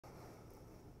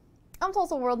I'm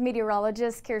Tulsa World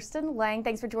Meteorologist Kirsten Lang.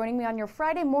 Thanks for joining me on your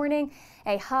Friday morning.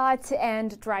 A hot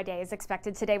and dry day is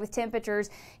expected today with temperatures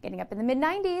getting up in the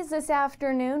mid-90s this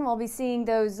afternoon. We'll be seeing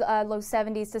those low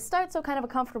 70s to start, so kind of a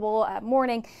comfortable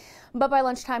morning. But by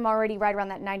lunchtime already right around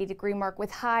that 90-degree mark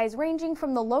with highs ranging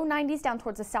from the low 90s down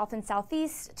towards the south and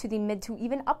southeast to the mid to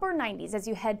even upper 90s as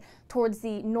you head towards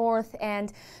the north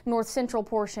and north central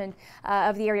portion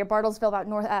of the area. Bartlesville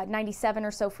about 97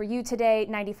 or so for you today.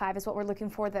 95 is what we're looking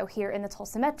for though here in the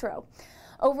Tulsa Metro.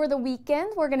 Over the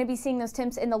weekend, we're going to be seeing those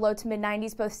temps in the low to mid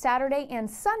 90s both Saturday and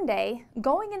Sunday.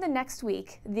 Going into next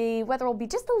week, the weather will be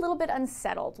just a little bit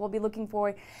unsettled. We'll be looking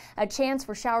for a chance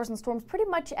for showers and storms pretty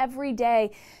much every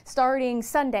day, starting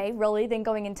Sunday, really, then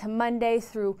going into Monday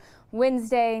through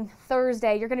Wednesday,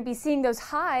 Thursday. You're going to be seeing those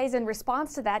highs in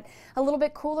response to that. A little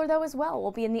bit cooler, though, as well.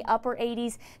 We'll be in the upper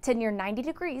 80s to near 90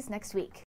 degrees next week.